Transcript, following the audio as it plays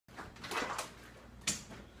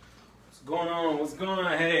going on? What's going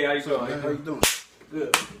on? Hey, how you doing? How you doing?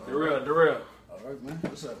 Good. The real. All right, man.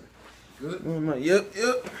 What's up? Good? Yep.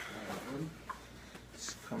 All right,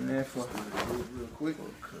 Just coming in for real quick.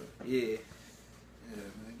 Yeah. Yeah,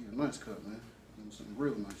 man. Get a nice cut, man. Give me something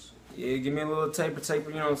real nice. Yeah, give me a little taper,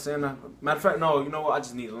 you know what I'm saying? Matter of fact, no, you know what? I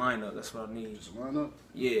just need a lineup. That's what I need. Just line up?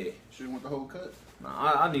 Yeah. Sure you want the whole cut?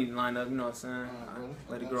 Nah, I need a lineup, you know what I'm saying?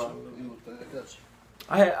 Let it grow out a little You know bit. what I got you.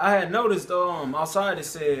 I had noticed outside it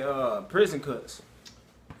said prison cuts.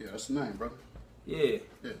 Yeah, that's the name, brother. Yeah.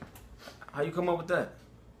 Yeah. How you come up with that?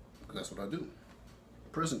 That's what I do.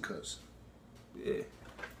 Prison cuts. Yeah.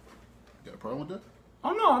 Got a problem with that?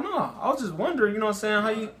 Oh no. I was just wondering, you know what I'm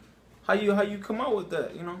saying, how you come up with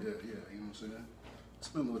that, you know? Yeah, you know what I'm saying?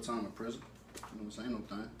 Spend a little time in prison. You know what I'm saying? No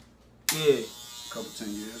thing. Yeah. Couple 10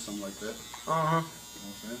 years, something like that. Uh-huh. You know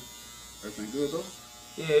what I'm saying? Everything good though?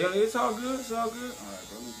 Yeah, it's all good. Alright,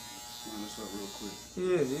 bro. Line this up real quick.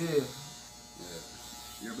 Yeah. Yeah.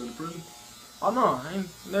 You ever been to prison? Oh no, I ain't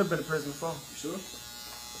never been to prison before. You sure?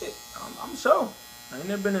 Yeah, I'm sure. I ain't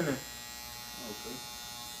never been in there. Okay.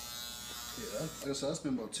 Yeah, like I said, I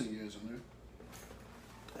spent about 10 years in there.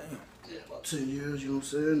 Damn. Yeah, about 10 years, you know what I'm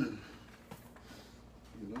saying? And,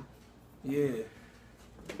 you know? Yeah.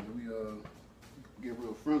 We get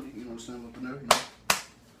real friendly, you know what I'm saying, up in there, you know?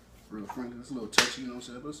 Real friendly. It's a little touchy, you know what I'm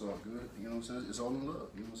saying, but it's all good. You know what I'm saying? It's all in love,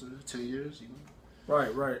 you know what I'm saying? 10 years, you know?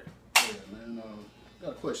 Right. Yeah, man.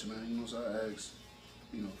 Got a question, man. You know what I'm saying? I asked,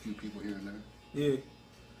 you know, a few people here and there. Yeah.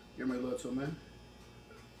 You ever made love to a man?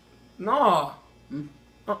 Nah. Hmm?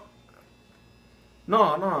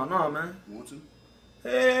 No, man. You want to?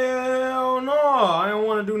 Hell no. I don't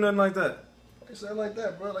want to do nothing like that. Why you say it like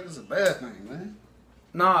that, bro? Like it's a bad thing, man.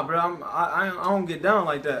 Nah, bro. I don't get down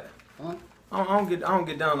like that. Huh? I don't get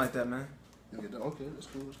down like that, man. You get that? Okay, that's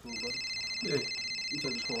cool, brother. Yeah. Let me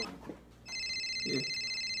take this call real quick. Yeah.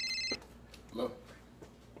 Hello?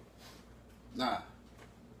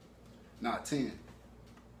 Nah, 10.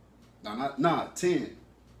 Nah, 10.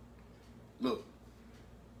 Look,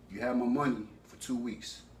 you have my money for 2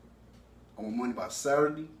 weeks. I want money by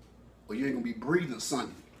Saturday, or you ain't gonna be breathing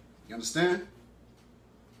Sunday. You understand?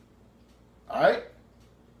 Alright?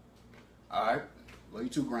 Alright. Love you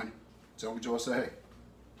too, Granny. Tell me Joe say hey.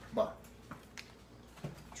 Bye.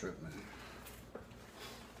 Trip, man.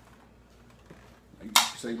 You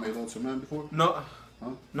say you made love to a man before? No.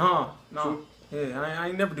 Huh? No. Sure? Yeah, I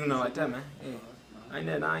ain't never do nothing like that, man. Yeah. I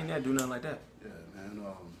ain't never do nothing like that. Yeah, man.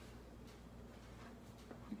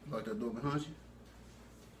 You like that door behind you?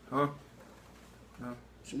 Huh? No. What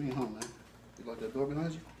you mean, huh, man? You like that door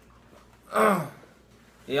behind you?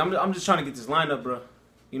 Yeah, I'm just trying to get this lined up, bro.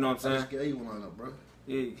 You know what I'm I saying? just gave you one line up, bro.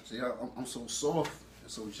 Yeah. See, I'm so soft and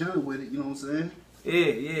so gentle with it, you know what I'm saying?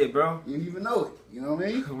 Yeah, bro. You didn't even know it, you know what I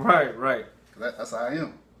mean? Right. 'Cause that's how I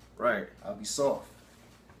am. Right. I'll be soft.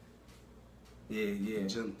 Yeah.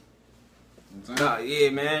 Gentle. You know what I'm saying? Nah, yeah,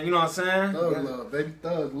 man. You know what I'm saying? Thug love, baby.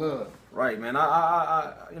 Thug love. Right, man.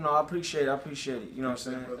 I appreciate it. You know what I'm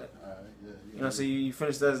saying? All right, yeah. You know, so you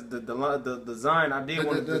finished the design. I did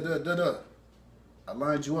want to. I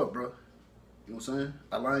lined you up, bro. You know what I'm saying?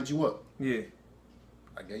 I lined you up. Yeah.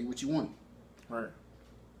 I gave you what you wanted. Right.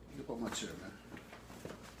 Get up on my chair, man.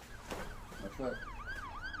 Matter of fact,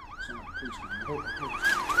 sound like a policeman, man. Hold this.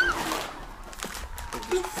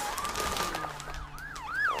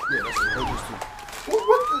 Yeah, that's it. Hold this too.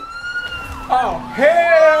 What the? Oh,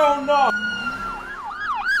 hell no!